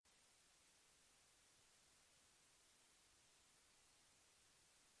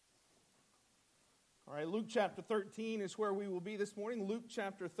All right, Luke chapter 13 is where we will be this morning. Luke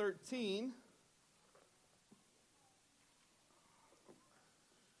chapter 13.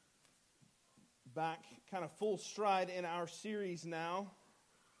 Back kind of full stride in our series now.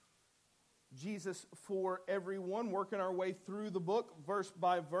 Jesus for Everyone, working our way through the book verse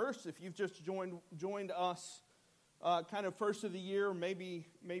by verse. If you've just joined us kind of first of the year, maybe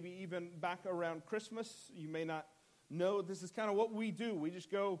even back around Christmas, you may not know this is kind of what we do. We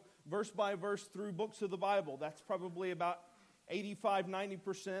just go verse by verse through books of the Bible. That's probably about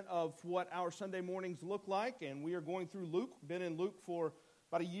 85-90% of what our Sunday mornings look like. And we are going through Luke. Been in Luke for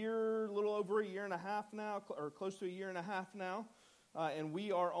about a year, a little over a year and a half now, or close to a year and a half now. And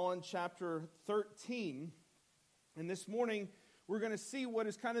we are on chapter 13. And this morning, we're going to see what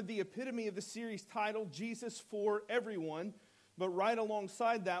is kind of the epitome of the series titled Jesus for Everyone. But right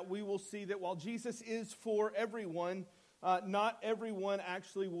alongside that, we will see that while Jesus is for everyone, not everyone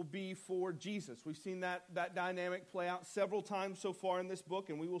actually will be for Jesus. We've seen that dynamic play out several times so far in this book,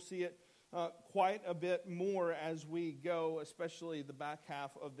 and we will see it quite a bit more as we go, especially the back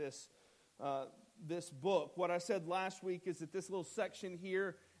half of this book. What I said last week is that this little section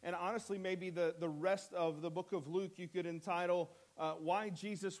here, and honestly maybe the rest of the book of Luke, you could entitle, Why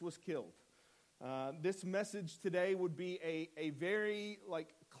Jesus Was Killed. This message today would be a very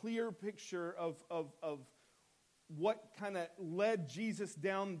clear picture of what kind of led Jesus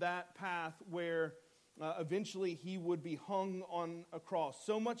down that path where eventually he would be hung on a cross.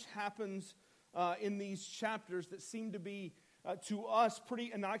 So much happens in these chapters that seem to be to us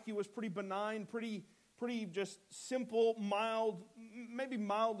pretty innocuous, pretty benign, pretty just simple, mild, maybe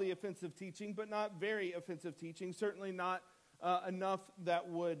mildly offensive teaching, but not very offensive teaching. Certainly not enough that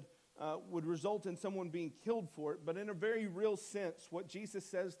would result in someone being killed for it. But in a very real sense, what Jesus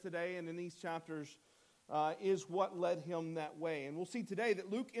says today and in these chapters is what led him that way. And we'll see today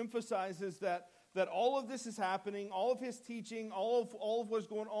that Luke emphasizes that all of this is happening, all of his teaching, all of what's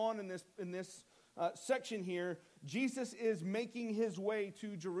going on in this section here. Jesus is making his way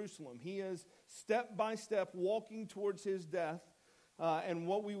to Jerusalem. He is step by step walking towards his death. And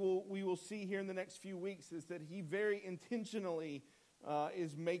what we will see here in the next few weeks is that he very intentionally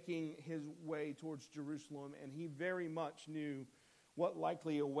is making his way towards Jerusalem, and he very much knew what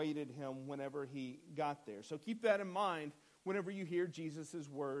likely awaited him whenever he got there. So keep that in mind whenever you hear Jesus'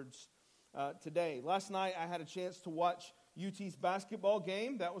 words today. Last night I had a chance to watch UT's basketball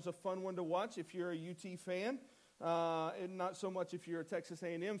game. That was a fun one to watch if you're a UT fan, and not so much if you're a Texas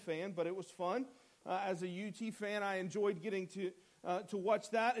A&M fan, but it was fun. As a UT fan, I enjoyed getting to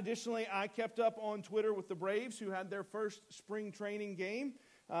watch that. Additionally, I kept up on Twitter with the Braves, who had their first spring training game,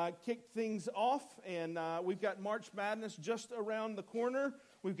 kicked things off, and we've got March Madness just around the corner.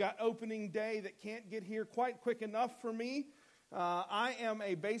 We've got opening day that can't get here quite quick enough for me. I am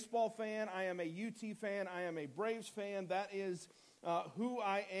a baseball fan. I am a UT fan. I am a Braves fan. That is who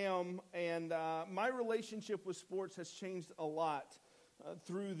I am, and my relationship with sports has changed a lot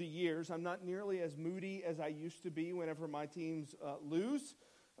through the years. I'm not nearly as moody as I used to be whenever my teams lose.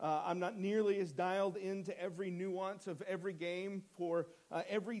 I'm not nearly as dialed into every nuance of every game for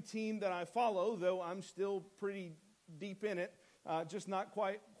every team that I follow, though I'm still pretty deep in it, just not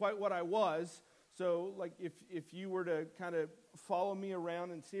quite what I was. So, if you were to kind of follow me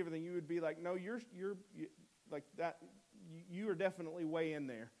around and see everything, you would be like, no, you're like that. You are definitely way in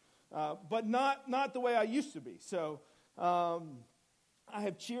there, but not the way I used to be. So. I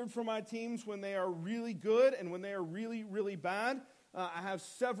have cheered for my teams when they are really good and when they are really, really bad. I have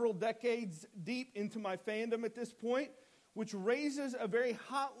several decades deep into my fandom at this point, which raises a very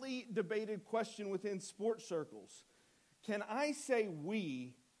hotly debated question within sports circles. Can I say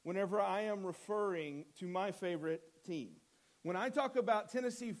we whenever I am referring to my favorite team? When I talk about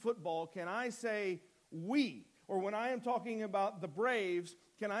Tennessee football, can I say we? Or when I am talking about the Braves,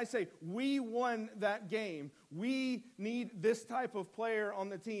 can I say, we won that game? We need this type of player on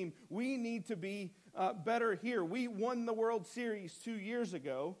the team. We need to be better here. We won the World Series 2 years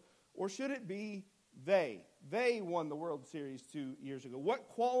ago. Or should it be they? They won the World Series 2 years ago. What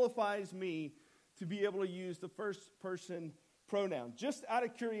qualifies me to be able to use the first person pronoun? Just out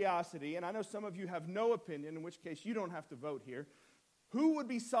of curiosity, and I know some of you have no opinion, in which case you don't have to vote here. Who would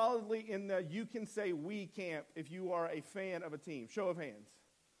be solidly in the you can say we camp if you are a fan of a team? Show of hands.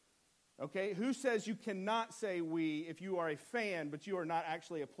 Okay, who says you cannot say we if you are a fan, but you are not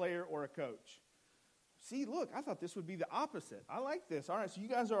actually a player or a coach? See, look, I thought this would be the opposite. I like this. All right, so you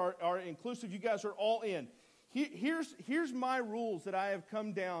guys are inclusive. You guys are all in. Here's my rules that I have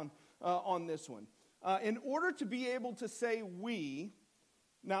come down on this one. In order to be able to say we,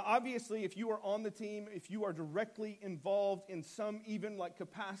 Now, obviously, if you are on the team, if you are directly involved in some even like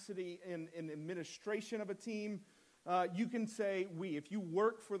capacity in administration of a team, you can say we. If you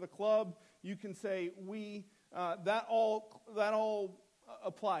work for the club, you can say we. That all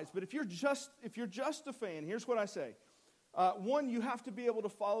applies. But if you're just a fan, here's what I say. One, you have to be able to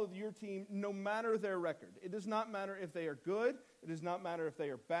follow your team no matter their record. It does not matter if they are good. It does not matter if they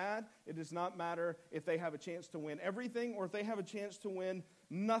are bad. It does not matter if they have a chance to win everything or if they have a chance to win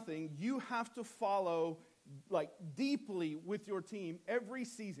nothing. You have to follow like deeply with your team every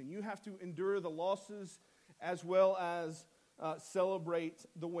season. You have to endure the losses as well as celebrate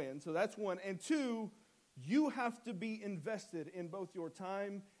the win. So that's one. And two, you have to be invested in both your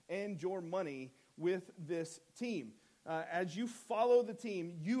time and your money with this team. As you follow the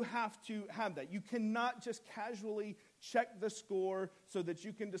team, you have to have that. You cannot just casually check the score so that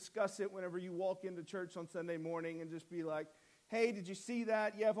you can discuss it whenever you walk into church on Sunday morning and just be like, hey, did you see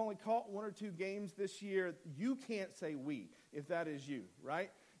that? Yeah, I've only caught 1 or 2 games this year. You can't say we if that is you,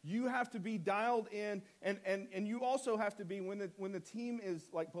 right? You have to be dialed in, and you also have to be, when the team is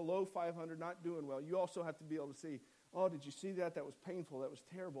like below 500, not doing well, you also have to be able to see, oh, did you see that? That was painful. That was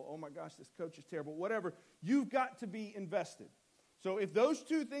terrible. Oh, my gosh, this coach is terrible. Whatever. You've got to be invested. So if those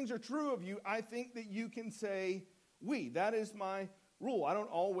two things are true of you, I think that you can say we. That is my rule. I don't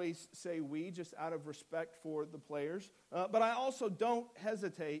always say we just out of respect for the players. But I also don't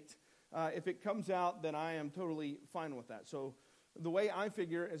hesitate. If it comes out, then I am totally fine with that. So the way I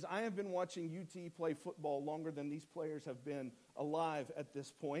figure is I have been watching UT play football longer than these players have been alive at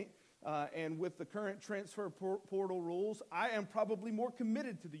this point. And with the current transfer portal rules, I am probably more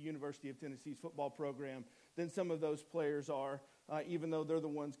committed to the University of Tennessee's football program than some of those players are, even though they're the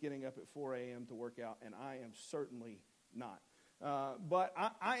ones getting up at 4 a.m. to work out, and I am certainly not. But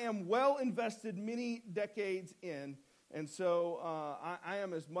I am well invested many decades in, and so I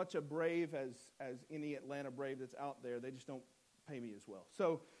am as much a Brave as any Atlanta Brave that's out there. They just don't pay me as well.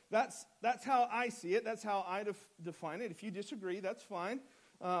 So that's how I see it. That's how I define it. If you disagree, that's fine.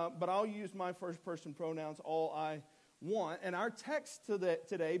 But I'll use my first-person pronouns all I want. And our text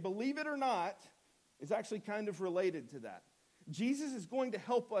today, believe it or not, is actually kind of related to that. Jesus is going to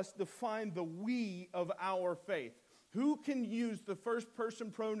help us define the we of our faith. Who can use the first-person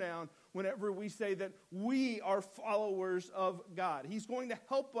pronoun whenever we say that we are followers of God? He's going to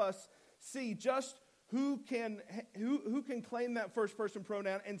help us see just who can claim that first-person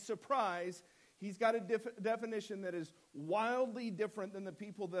pronoun, and surprise, he's got a definition that is wildly different than the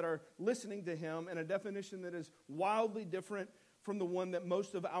people that are listening to him, and a definition that is wildly different from the one that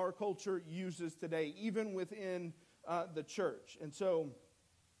most of our culture uses today, even within the church. And so,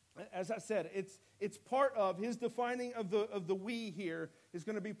 as I said, it's part of his defining of the we here is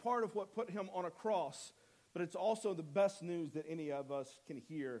going to be part of what put him on a cross, but it's also the best news that any of us can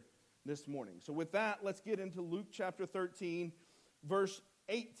hear this morning. So with that, let's get into Luke chapter 13, verse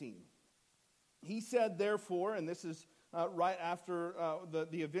 18. He said, therefore, and this is right after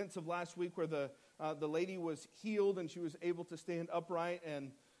the events of last week where the lady was healed and she was able to stand upright.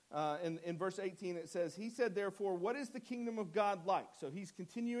 And in verse 18 it says, he said, therefore, what is the kingdom of God like? So he's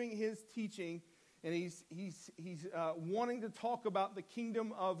continuing his teaching, and he's wanting to talk about the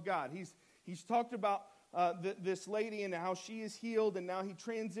kingdom of God. He's talked about this lady and how she is healed, and now he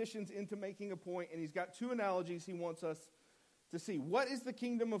transitions into making a point, and he's got 2 analogies he wants us to see. What is the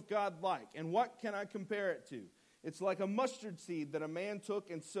kingdom of God like, and what can I compare it to? It's like a mustard seed that a man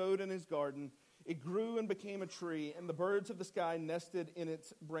took and sowed in his garden. It grew and became a tree, and the birds of the sky nested in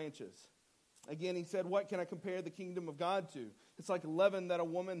its branches. Again, he said, what can I compare the kingdom of God to? It's like leaven that a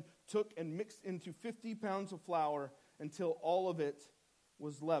woman took and mixed into 50 pounds of flour until all of it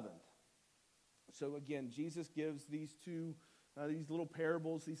was leavened. So again, Jesus gives these little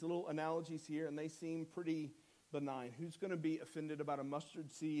parables, these little analogies here, and they seem pretty benign. Who's going to be offended about a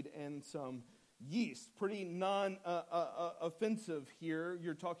mustard seed and some yeast? Pretty non-offensive here.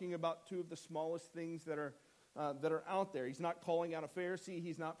 You're talking about 2 of the smallest things that are out there. He's not calling out a Pharisee.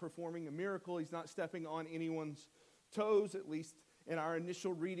 He's not performing a miracle. He's not stepping on anyone's toes, at least in our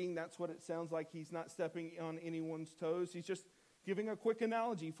initial reading. That's what it sounds like. He's not stepping on anyone's toes. He's just giving a quick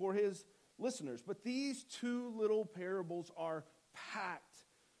analogy for his listeners. But these 2 little parables are packed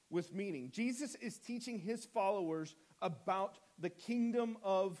with meaning. Jesus is teaching his followers about the kingdom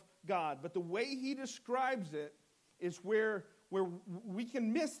of God. But the way he describes it is where we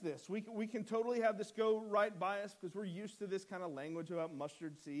can miss this. We can totally have this go right by us because we're used to this kind of language about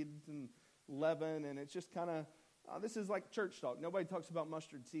mustard seeds and leaven, and it's just kind of, this is like church talk. Nobody talks about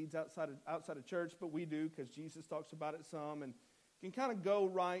mustard seeds outside of church, but we do because Jesus talks about it some, and can kind of go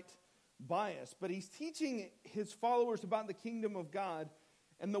right by us. But he's teaching his followers about the kingdom of God,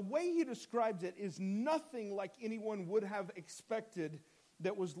 And the way he describes it is nothing like anyone would have expected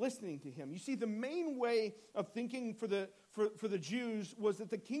that was listening to him. You see, the main way of thinking for the Jews was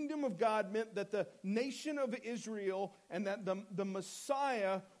that the kingdom of God meant that the nation of Israel and that the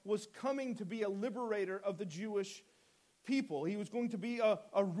Messiah was coming to be a liberator of the Jewish people. He was going to be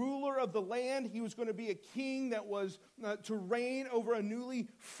a ruler of the land. He was going to be a king that was to reign over a newly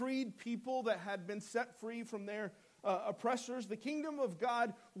freed people that had been set free from their oppressors. The kingdom of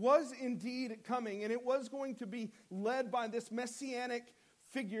God was indeed coming, and it was going to be led by this messianic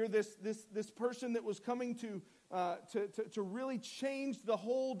figure, this person that was coming to really change the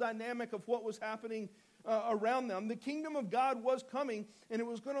whole dynamic of what was happening around them. The kingdom of God was coming, and it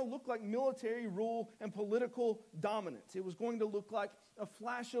was going to look like military rule and political dominance. It was going to look like a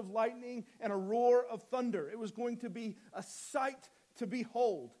flash of lightning and a roar of thunder. It was going to be a sight to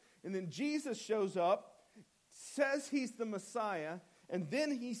behold. And then Jesus shows up, says he's the Messiah, and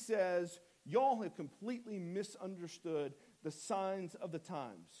then he says, y'all have completely misunderstood the signs of the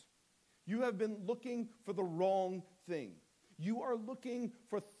times. You have been looking for the wrong thing. You are looking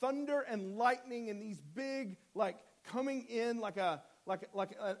for thunder and lightning and these big, coming in like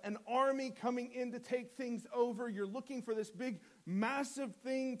an army coming in to take things over. You're looking for this big, massive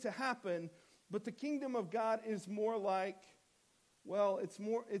thing to happen. But the kingdom of God is more like, it's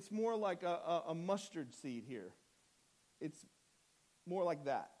more like a mustard seed here. It's more like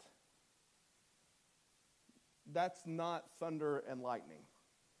that. That's not thunder and lightning.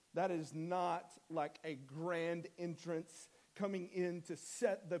 That is not like a grand entrance coming in to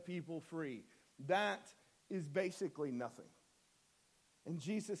set the people free. That is basically nothing. And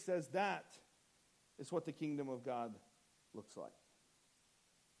Jesus says that is what the kingdom of God looks like.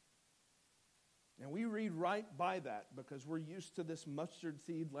 And we read right by that because we're used to this mustard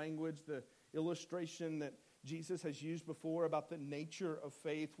seed language, the illustration that Jesus has used before about the nature of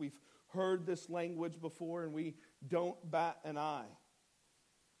faith. We've heard this language before and we don't bat an eye.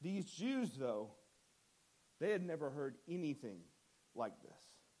 These Jews, though, they had never heard anything like this.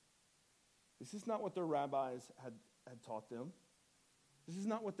 This is not what their rabbis had taught them. This is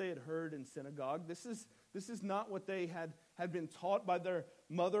not what they had heard in synagogue. This is not what they had been taught by their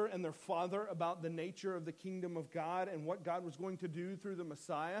mother and their father about the nature of the kingdom of God and what God was going to do through the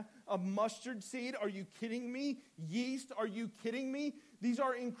Messiah. A mustard seed? Are you kidding me? Yeast? Are you kidding me? These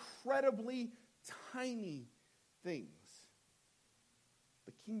are incredibly tiny things.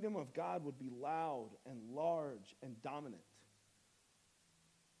 The kingdom of God would be loud and large and dominant.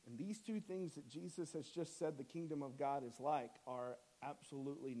 And these two things that Jesus has just said the kingdom of God is like are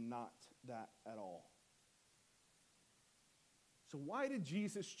absolutely not that at all. So why did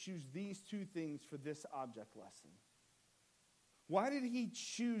Jesus choose these two things for this object lesson? Why did he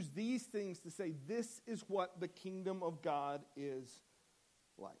choose these things to say this is what the kingdom of God is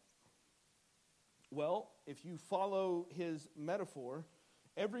like? Well, if you follow his metaphor,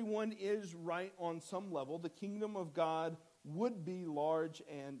 everyone is right on some level. The kingdom of God would be large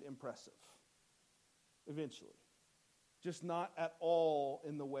and impressive eventually. Just not at all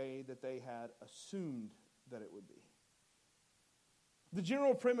in the way that they had assumed that it would be. The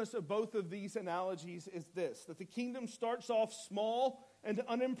general premise of both of these analogies is this, that the kingdom starts off small and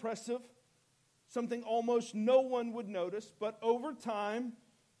unimpressive, something almost no one would notice, but over time,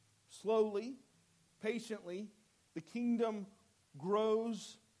 slowly, patiently, the kingdom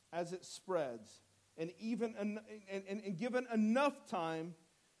grows as it spreads. And given enough time,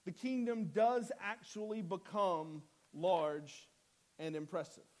 the kingdom does actually become large and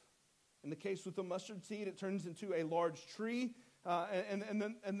impressive. In the case with the mustard seed, it turns into a large tree.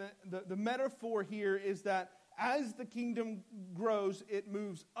 The metaphor here is that as the kingdom grows, it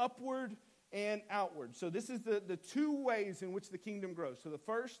moves upward and outward. So this is the two ways in which the kingdom grows. So the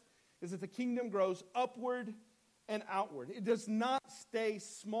first is that the kingdom grows upward and outward. It does not stay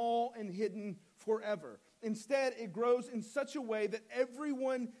small and hidden forever. Instead, it grows in such a way that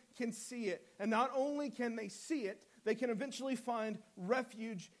everyone can see it. And not only can they see it, they can eventually find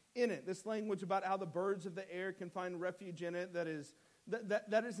refuge in it. This language about how the birds of the air can find refuge in it, that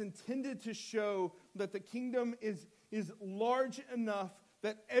is intended to show that the kingdom is large enough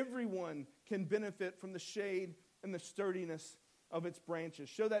that everyone can benefit from the shade and the sturdiness of its branches.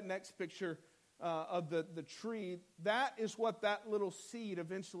 Show that next picture of the tree. That is what that little seed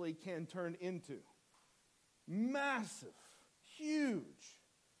eventually can turn into. Massive, huge.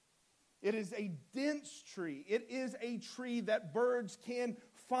 It is a dense tree. It is a tree that birds can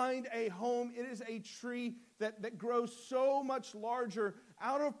find a home. It is a tree that grows so much larger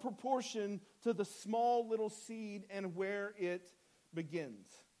out of proportion to the small little seed and where it begins.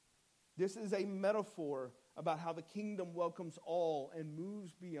 This is a metaphor about how the kingdom welcomes all and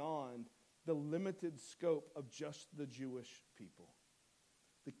moves beyond the limited scope of just the Jewish people.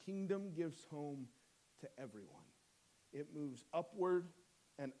 The kingdom gives home to everyone. It moves upward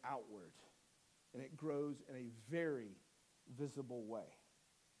and outward, and it grows in a very visible way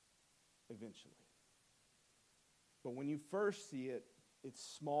eventually. But when you first see it, it's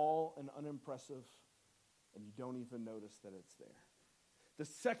small and unimpressive, and you don't even notice that it's there. The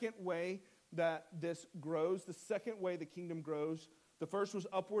second way that this grows, the second way the kingdom grows, the first was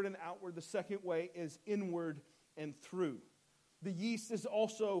upward and outward. The second way is inward and through. The yeast is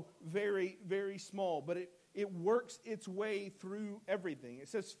also very, very small, but it works its way through everything. It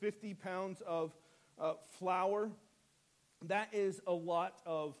says 50 pounds of flour. That is a lot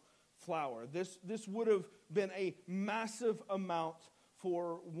of flour. This would have been a massive amount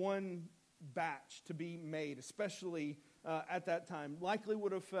for one batch to be made, especially at that time. Likely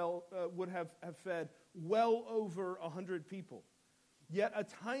would have fed well over 100 people. Yet a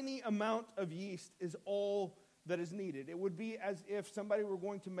tiny amount of yeast is all that is needed. It would be as if somebody were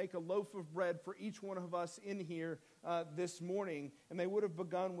going to make a loaf of bread for each one of us in here this morning, and they would have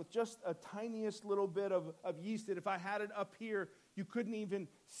begun with just a tiniest little bit of yeast that if I had it up here, you couldn't even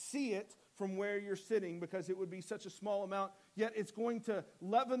see it from where you're sitting because it would be such a small amount. Yet it's going to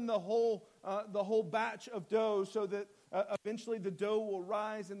leaven the whole batch of dough so that eventually the dough will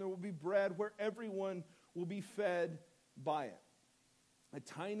rise and there will be bread where everyone will be fed by it. A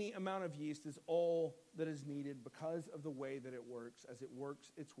tiny amount of yeast is all that is needed because of the way that it works, as it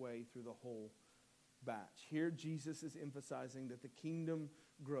works its way through the whole batch. Here, Jesus is emphasizing that the kingdom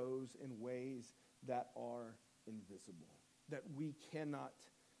grows in ways that are invisible, that we cannot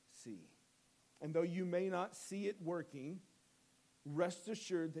see. And though you may not see it working, rest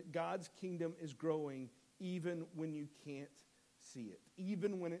assured that God's kingdom is growing even when you can't see it,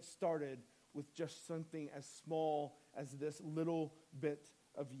 even when it started with just something as small as this little bit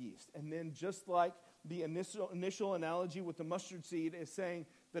of yeast. And then just like the initial analogy with the mustard seed is saying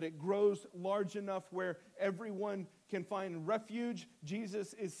that it grows large enough where everyone can find refuge,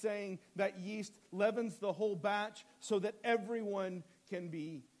 Jesus is saying that yeast leavens the whole batch so that everyone can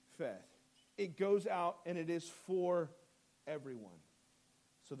be fed. It goes out and it is for everyone.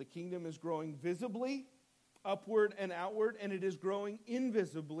 So the kingdom is growing visibly, upward and outward, and it is growing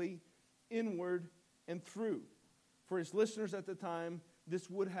invisibly, inward and through. For his listeners at the time, this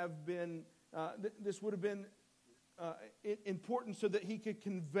would have been important so that he could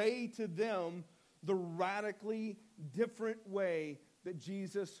convey to them the radically different way that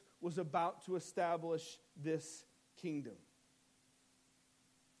Jesus was about to establish this kingdom.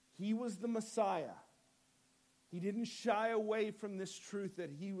 He was the Messiah. He didn't shy away from this truth that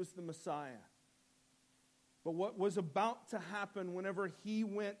he was the Messiah. But what was about to happen whenever he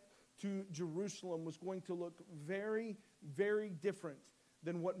went to Jerusalem was going to look very, very different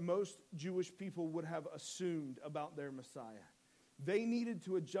than what most Jewish people would have assumed about their Messiah. They needed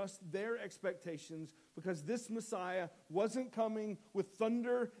to adjust their expectations because this Messiah wasn't coming with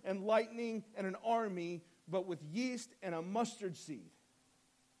thunder and lightning and an army, but with yeast and a mustard seed.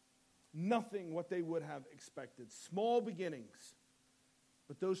 Nothing what they would have expected. Small beginnings.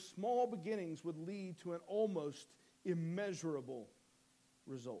 But those small beginnings would lead to an almost immeasurable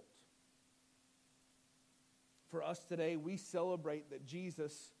result. For us today, we celebrate that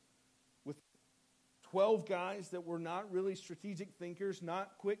Jesus, with 12 guys that were not really strategic thinkers,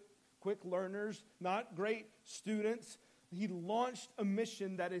 not quick learners, not great students, he launched a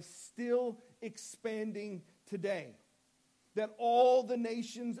mission that is still expanding today. That all the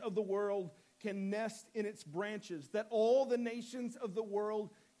nations of the world can nest in its branches. That all the nations of the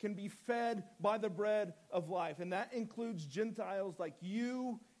world can be fed by the bread of life. And that includes Gentiles like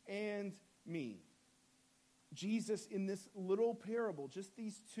you and me. Jesus, in this little parable, just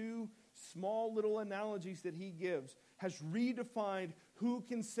these two small little analogies that he gives, has redefined who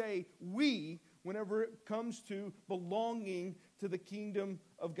can say we whenever it comes to belonging to the kingdom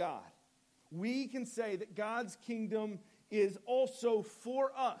of God. We can say that God's kingdom is also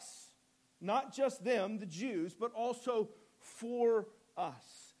for us. Not just them, the Jews, but also for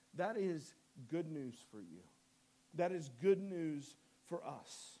us. That is good news for you. That is good news for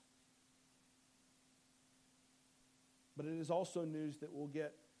us. But it is also news that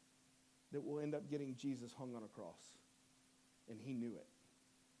we'll end up getting Jesus hung on a cross. And he knew it.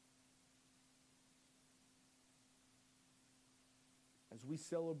 As we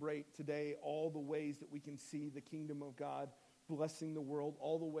celebrate today all the ways that we can see the kingdom of God blessing the world,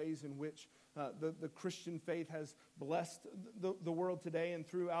 all the ways in which the Christian faith has blessed the world today and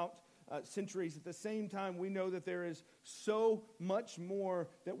throughout centuries. At the same time, we know that there is so much more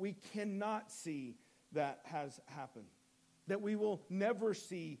that we cannot see that has happened, that we will never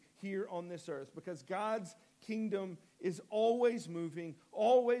see here on this earth, because God's kingdom is always moving,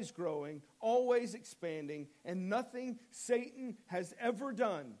 always growing, always expanding, and nothing Satan has ever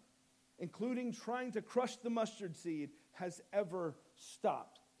done, including trying to crush the mustard seed, has ever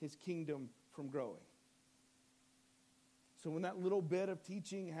stopped his kingdom from growing. So when that little bit of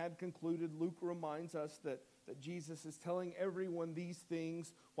teaching had concluded, Luke reminds us that Jesus is telling everyone these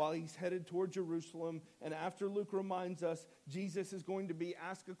things while he's headed toward Jerusalem. And after Luke reminds us, Jesus is going to be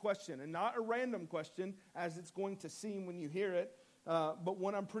asked a question, and not a random question, as it's going to seem when you hear it, but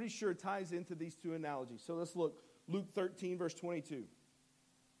one I'm pretty sure ties into these two analogies. So let's look. Luke 13, verse 22.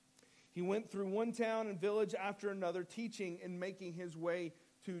 He went through one town and village after another, teaching and making his way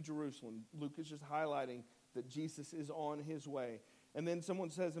to Jerusalem. Luke is just highlighting that Jesus is on his way. And then someone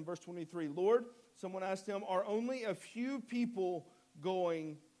says in verse 23, Lord, someone asked him, are only a few people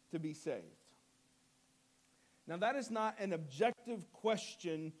going to be saved? Now that is not an objective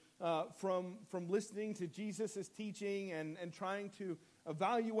question from listening to Jesus' teaching and trying to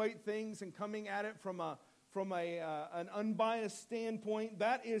evaluate things and coming at it from an unbiased standpoint.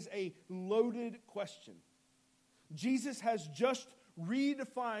 That is a loaded question. Jesus has just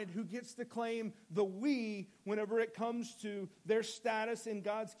redefined who gets to claim the we whenever it comes to their status in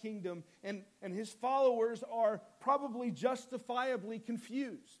God's kingdom. And his followers are probably justifiably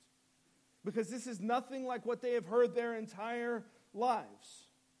confused, because this is nothing like what they have heard their entire lives.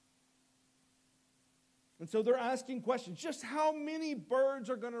 And so they're asking questions. Just how many birds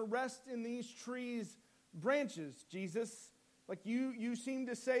are going to rest in these trees' branches, Jesus? Like you seem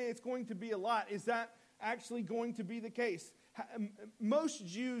to say it's going to be a lot. Is that actually going to be the case? Most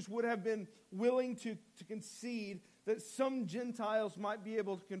Jews would have been willing to concede that some Gentiles might be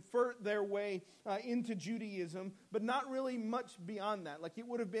able to convert their way into Judaism, but not really much beyond that. Like, it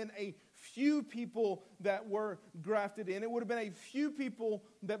would have been a few people that were grafted in. It would have been a few people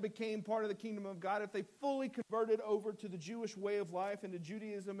that became part of the kingdom of God if they fully converted over to the Jewish way of life and to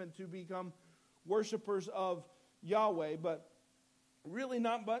Judaism and to become worshipers of Yahweh, but really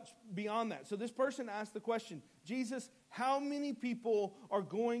not much beyond that. So this person asked the question, Jesus, how many people are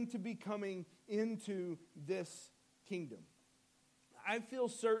going to be coming into this kingdom? I feel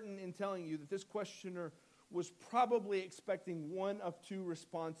certain in telling you that this questioner was probably expecting one of two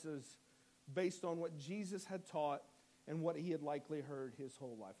responses based on what Jesus had taught and what he had likely heard his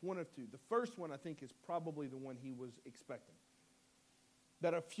whole life. One of two. The first one, I think, is probably the one he was expecting.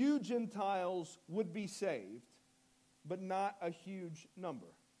 That a few Gentiles would be saved, but not a huge number.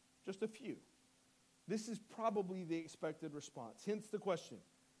 Just a few. This is probably the expected response. Hence the question.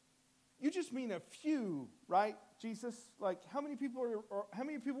 You just mean a few, right, Jesus? Like, how many people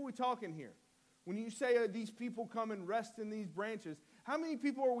are we talking here? When you say these people come and rest in these branches, how many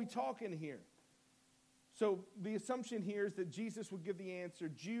people are we talking here? So the assumption here is that Jesus would give the answer,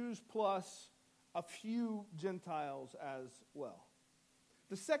 Jews plus a few Gentiles as well.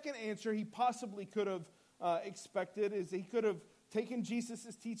 The second answer he possibly could have expected is he could have taken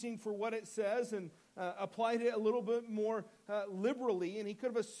Jesus' teaching for what it says and applied it a little bit more liberally, and he could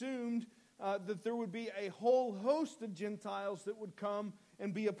have assumed that there would be a whole host of Gentiles that would come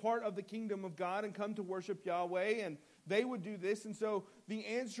and be a part of the kingdom of God and come to worship Yahweh, and they would do this. And so the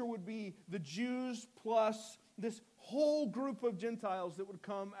answer would be the Jews plus this whole group of Gentiles that would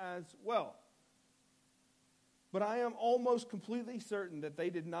come as well. But I am almost completely certain that they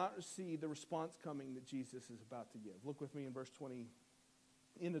did not see the response coming that Jesus is about to give. Look with me in verse 20,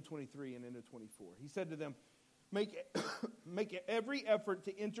 into 23 and into 24. He said to them, make every effort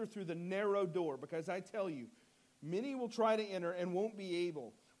to enter through the narrow door, because I tell you, many will try to enter and won't be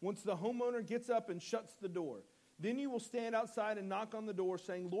able. Once the homeowner gets up and shuts the door, then you will stand outside and knock on the door,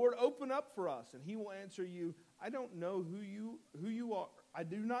 saying, Lord, open up for us. And he will answer you, I don't know who you are. I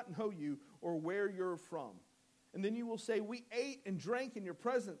do not know you or where you're from. And then you will say, we ate and drank in your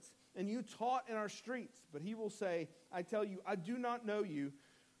presence, and you taught in our streets. But he will say, I tell you, I do not know you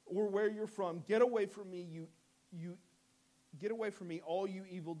or where you're from. Get away from me, get away from me, all you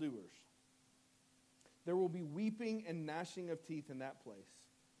evildoers. There will be weeping and gnashing of teeth in that place.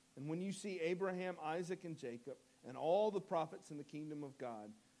 And when you see Abraham, Isaac, and Jacob, and all the prophets in the kingdom of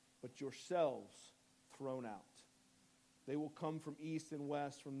God, but yourselves thrown out. They will come from east and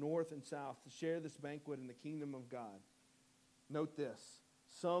west, from north and south, to share this banquet in the kingdom of God. Note this,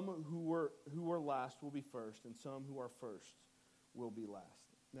 some who were last will be first, and some who are first will be last.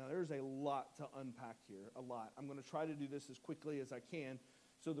 Now, there's a lot to unpack here, a lot. I'm going to try to do this as quickly as I can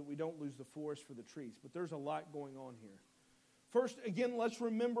so that we don't lose the forest for the trees, but there's a lot going on here. First, again, let's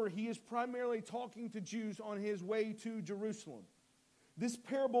remember he is primarily talking to Jews on his way to Jerusalem. This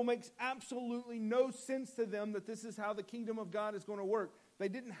parable makes absolutely no sense to them that this is how the kingdom of God is going to work. They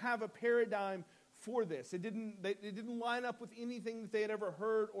didn't have a paradigm for this. It didn't line up with anything that they had ever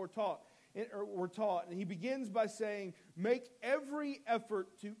heard or taught. And he begins by saying, make every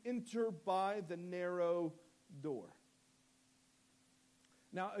effort to enter by the narrow door.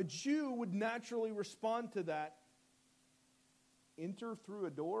 Now, a Jew would naturally respond to that. Enter through a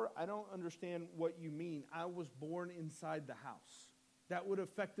door? I don't understand what you mean. I was born inside the house. That would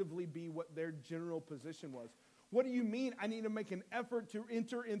effectively be what their general position was. What do you mean I need to make an effort to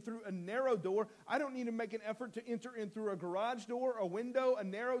enter in through a narrow door? I don't need to make an effort to enter in through a garage door, a window, a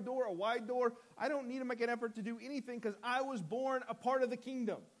narrow door, a wide door. I don't need to make an effort to do anything because I was born a part of the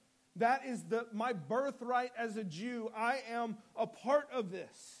kingdom. That is my birthright as a Jew. I am a part of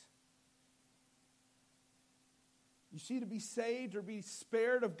this. You see, to be saved or be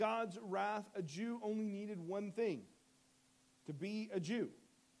spared of God's wrath, a Jew only needed one thing: to be a Jew.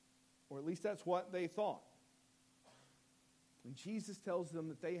 Or at least that's what they thought. And Jesus tells them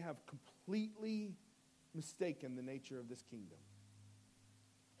that they have completely mistaken the nature of this kingdom.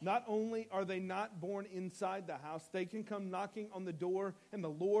 Not only are they not born inside the house, they can come knocking on the door and the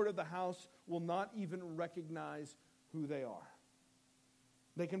Lord of the house will not even recognize who they are.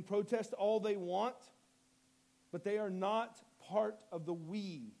 They can protest all they want, but they are not part of the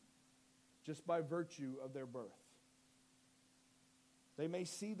we just by virtue of their birth. They may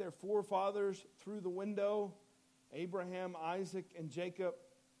see their forefathers through the window, Abraham, Isaac, and Jacob.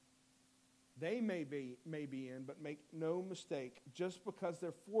 They may be in, but make no mistake, just because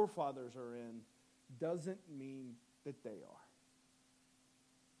their forefathers are in doesn't mean that they are.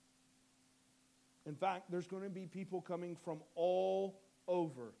 In fact, there's going to be people coming from all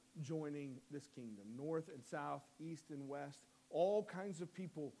over joining this kingdom. North and south, east and west. All kinds of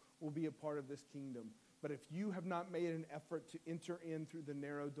people will be a part of this kingdom. But if you have not made an effort to enter in through the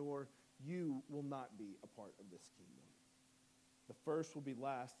narrow door, you will not be a part of this kingdom. The first will be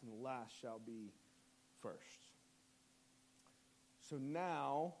last, and the last shall be first. So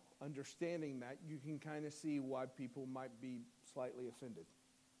now, understanding that, you can kind of see why people might be slightly offended.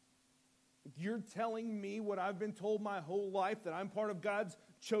 If you're telling me what I've been told my whole life, that I'm part of God's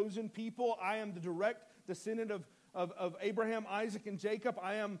chosen people, I am the direct descendant of Abraham, Isaac, and Jacob,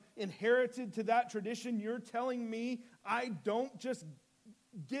 I am inherited to that tradition, you're telling me I don't just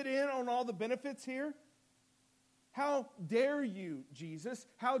get in on all the benefits here? How dare you, Jesus?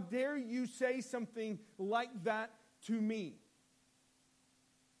 How dare you say something like that to me?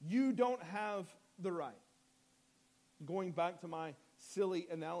 You don't have the right. Going back to my silly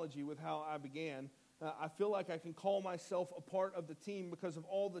analogy with how I began, I feel like I can call myself a part of the team because of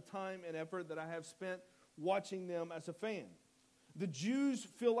all the time and effort that I have spent watching them as a fan. The Jews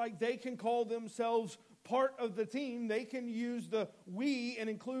feel like they can call themselves part of the team. They can use the we and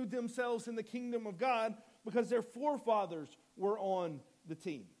include themselves in the kingdom of God because their forefathers were on the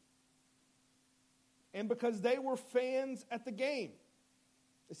team. And because they were fans at the game.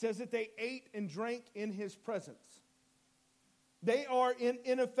 It says that they ate and drank in his presence. They are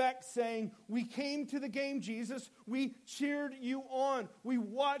in effect saying, we came to the game, Jesus. We cheered you on. We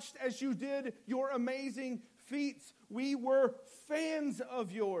watched as you did your amazing feats. We were fans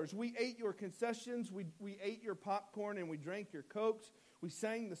of yours. We ate your concessions. We ate your popcorn and we drank your Cokes. We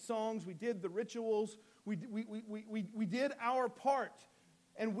sang the songs. We did the rituals. We did our part.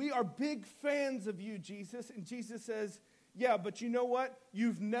 And we are big fans of you, Jesus. And Jesus says, yeah, but you know what?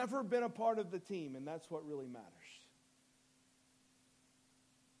 You've never been a part of the team, and that's what really matters.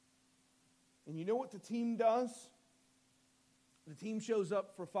 And you know what the team does? The team shows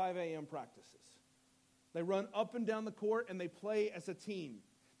up for 5 a.m. practices. They run up and down the court and they play as a team.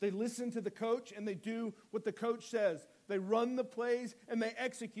 They listen to the coach and they do what the coach says. They run the plays and they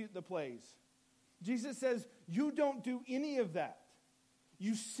execute the plays. Jesus says, you don't do any of that.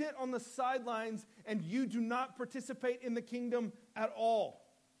 You sit on the sidelines and you do not participate in the kingdom at all.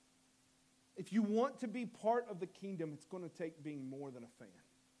 If you want to be part of the kingdom, it's going to take being more than a fan.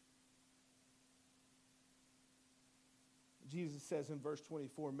 Jesus says in verse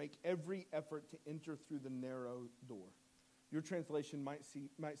 24, make every effort to enter through the narrow door. Your translation might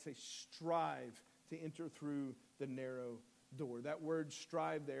say strive to enter through the narrow door. That word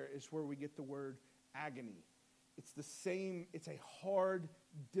strive there is where we get the word agony. It's the same, it's a hard,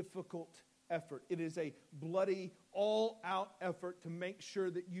 difficult effort. It is a bloody, all-out effort to make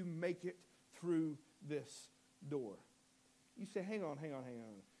sure that you make it through this door. You say, hang on.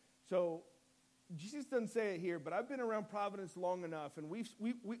 So, Jesus doesn't say it here, but I've been around Providence long enough, and we've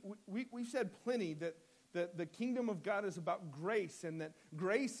said plenty that the kingdom of God is about grace, and that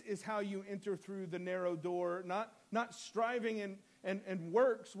grace is how you enter through the narrow door, not striving and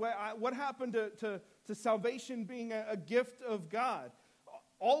works? What happened to salvation being a gift of God?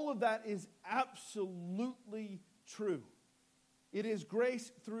 All of that is absolutely true. It is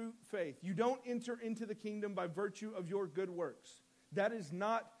grace through faith. You don't enter into the kingdom by virtue of your good works. That is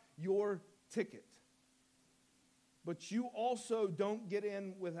not your ticket. But you also don't get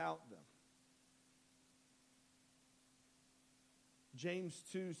in without them. James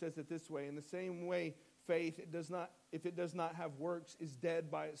 2 says it this way: in the same way, faith, if it does not have works, is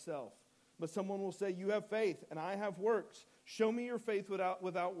dead by itself. But someone will say, you have faith, and I have works. Show me your faith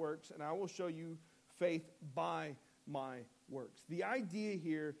without works, and I will show you faith by my works. The idea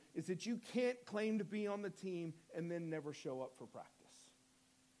here is that you can't claim to be on the team and then never show up for practice.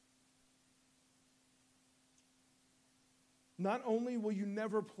 Not only will you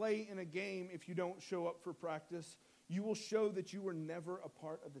never play in a game if you don't show up for practice, you will show that you were never a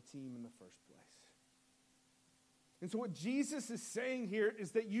part of the team in the first place. And so what Jesus is saying here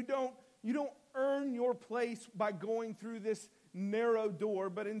is that you don't earn your place by going through this narrow door,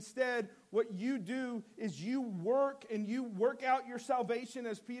 but instead what you do is you work out your salvation,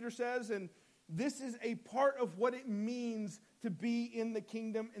 as Peter says, and this is a part of what it means to be in the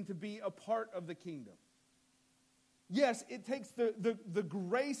kingdom and to be a part of the kingdom. Yes, it takes the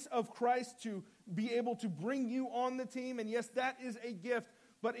grace of Christ to be able to bring you on the team, and yes, that is a gift,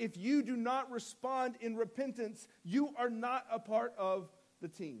 but if you do not respond in repentance, you are not a part of the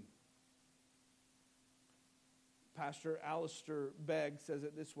team. Pastor Alistair Begg says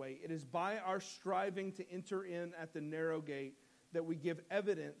it this way: it is by our striving to enter in at the narrow gate that we give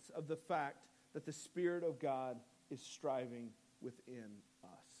evidence of the fact that the Spirit of God is striving within us.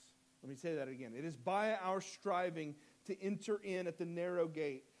 Let me say that again. It is by our striving to enter in at the narrow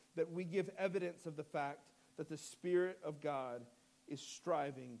gate that we give evidence of the fact that the Spirit of God is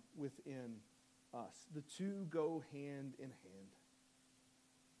striving within us. The two go hand in hand.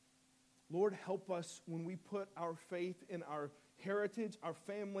 Lord, help us when we put our faith in our heritage, our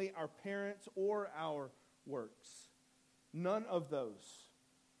family, our parents, or our works. None of those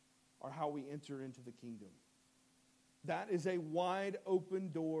are how we enter into the kingdom. That is a wide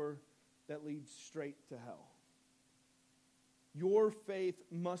open door that leads straight to hell. Your faith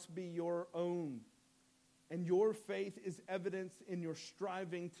must be your own, and your faith is evidenced in your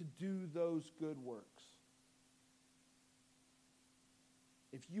striving to do those good works.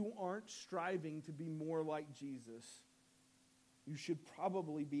 If you aren't striving to be more like Jesus, you should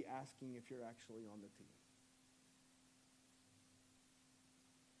probably be asking if you're actually on the team.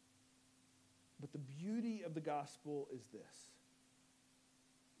 But the beauty of the gospel is this: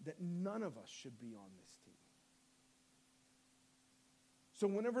 that none of us should be on this team. So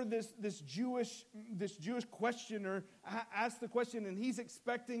whenever this Jewish questioner asks the question, and he's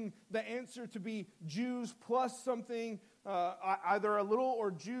expecting the answer to be Jews plus something, either a little or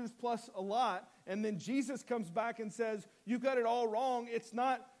Jews plus a lot, and then Jesus comes back and says, you got it all wrong. It's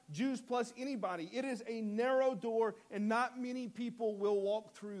not Jews plus anybody. It is a narrow door, and not many people will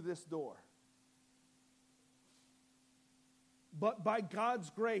walk through this door. But by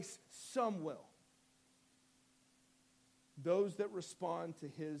God's grace, some will. Those that respond to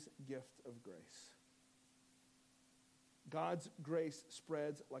his gift of grace. God's grace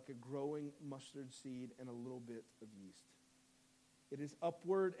spreads like a growing mustard seed and a little bit of yeast. It is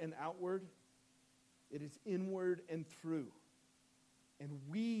upward and outward. It is inward and through. And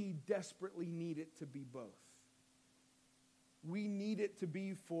we desperately need it to be both. We need it to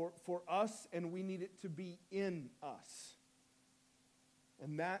be for us, and we need it to be in us.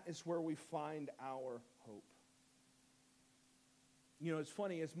 And that is where we find our hope. You know, it's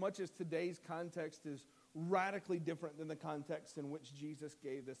funny, as much as today's context is radically different than the context in which Jesus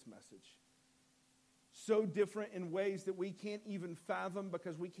gave this message. So different in ways that we can't even fathom,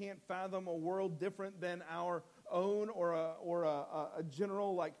 because we can't fathom a world different than our own, or a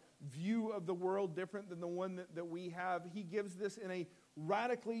general view of the world different than the one that we have. He gives this in a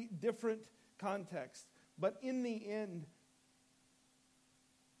radically different context. But in the end,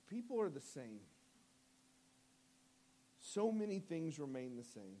 people are the same. So many things remain the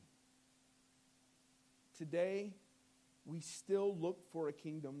same. Today, we still look for a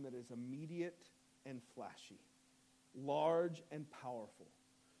kingdom that is immediate and flashy, large and powerful,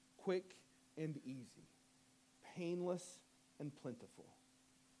 quick and easy, painless and plentiful.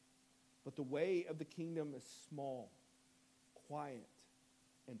 But the way of the kingdom is small, quiet,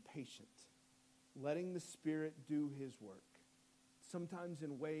 and patient, letting the Spirit do his work, sometimes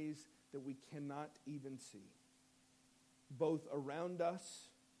in ways that we cannot even see, both around us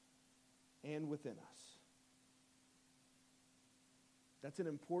and within us. That's an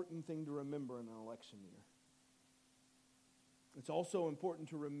important thing to remember in an election year. It's also important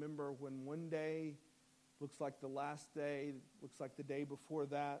to remember when one day looks like the last day, looks like the day before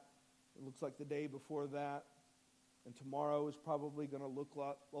that, it looks like the day before that, and tomorrow is probably going to look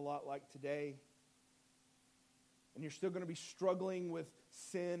a lot like today. And you're still going to be struggling with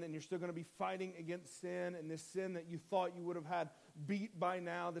sin, and you're still going to be fighting against sin, and this sin that you thought you would have had beat by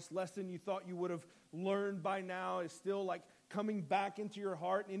now, this lesson you thought you would have learned by now is still like coming back into your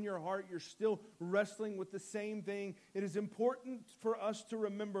heart. In your heart, you're still wrestling with the same thing. It is important for us to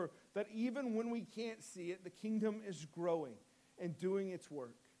remember that even when we can't see it, the kingdom is growing and doing its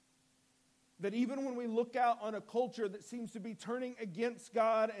work. That even when we look out on a culture that seems to be turning against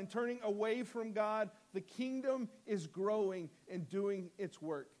God and turning away from God, the kingdom is growing and doing its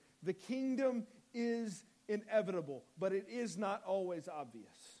work. The kingdom is inevitable, but it is not always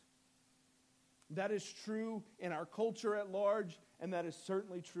obvious. That is true in our culture at large, and that is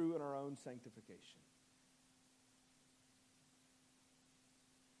certainly true in our own sanctification.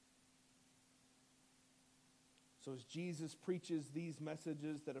 So as Jesus preaches these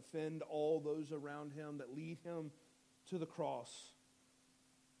messages that offend all those around him, that lead him to the cross,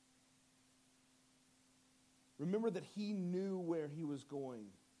 remember that he knew where he was going.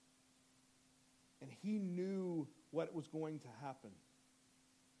 And he knew what was going to happen.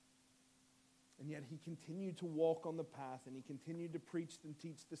 And yet he continued to walk on the path, and he continued to preach and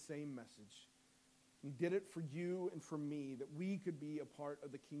teach the same message. He did it for you and for me, that we could be a part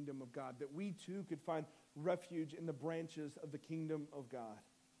of the kingdom of God, that we too could find refuge in the branches of the kingdom of God.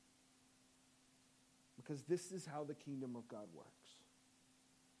 Because this is how the kingdom of God works.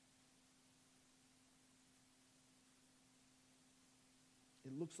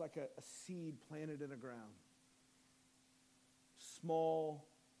 It looks like a seed planted in the ground. Small.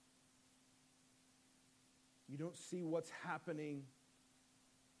 You don't see what's happening.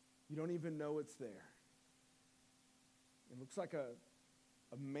 You don't even know it's there. It looks like a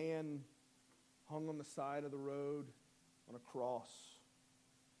man hung on the side of the road on a cross,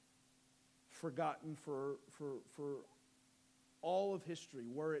 forgotten for all of history,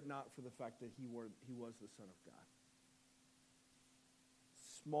 were it not for the fact that he was the Son of God.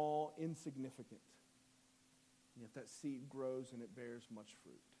 Small, insignificant, and yet that seed grows and it bears much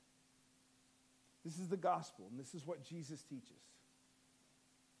fruit. This is the gospel, and this is what Jesus teaches.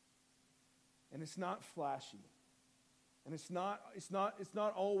 And it's not flashy. And it's not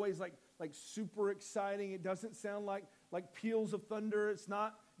always like super exciting. It doesn't sound like peals of thunder.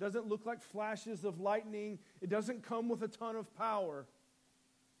 Doesn't look like flashes of lightning. It doesn't come with a ton of power.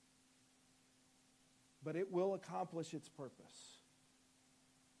 But it will accomplish its purpose.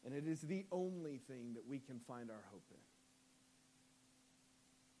 And it is the only thing that we can find our hope in.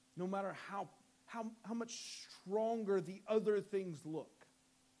 No matter how much stronger the other things look,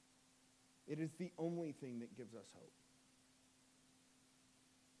 it is the only thing that gives us hope.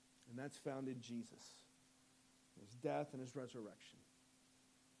 And that's found in Jesus, his death and his resurrection.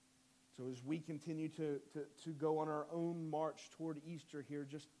 So as we continue to go on our own march toward Easter here,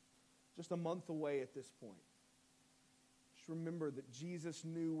 just a month away at this point, just remember that Jesus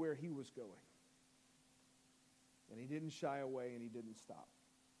knew where he was going. And he didn't shy away and he didn't stop.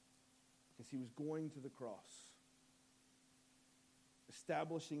 Because he was going to the cross,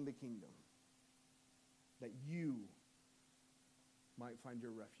 establishing the kingdom, that you might find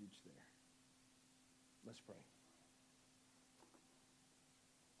your refuge there. Let's pray.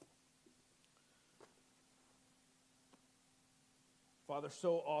 Father,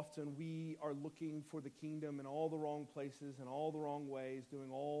 so often we are looking for the kingdom in all the wrong places, in all the wrong ways,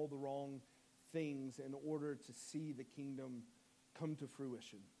 doing all the wrong things in order to see the kingdom come to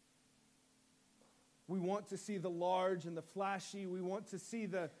fruition. We want to see the large and the flashy. We want to see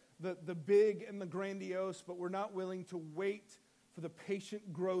the big and the grandiose, but we're not willing to wait for the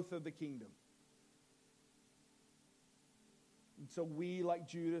patient growth of the kingdom. And so we, like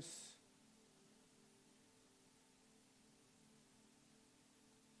Judas,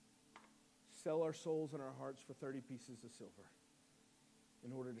 sell our souls and our hearts for 30 pieces of silver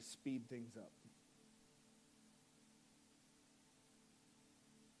in order to speed things up.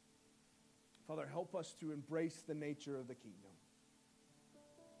 Father, help us to embrace the nature of the kingdom.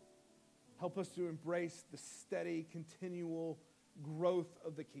 Help us to embrace the steady, continual growth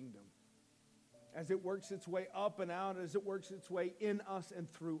of the kingdom as it works its way up and out, as it works its way in us and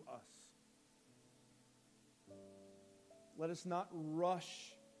through us. Let us not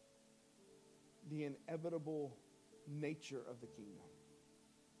rush the inevitable nature of the kingdom.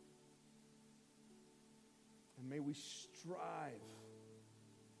 And may we strive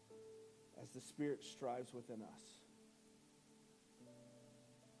as the Spirit strives within us.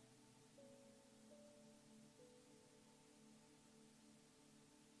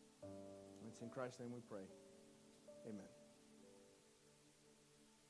 In Christ's name we pray. Amen.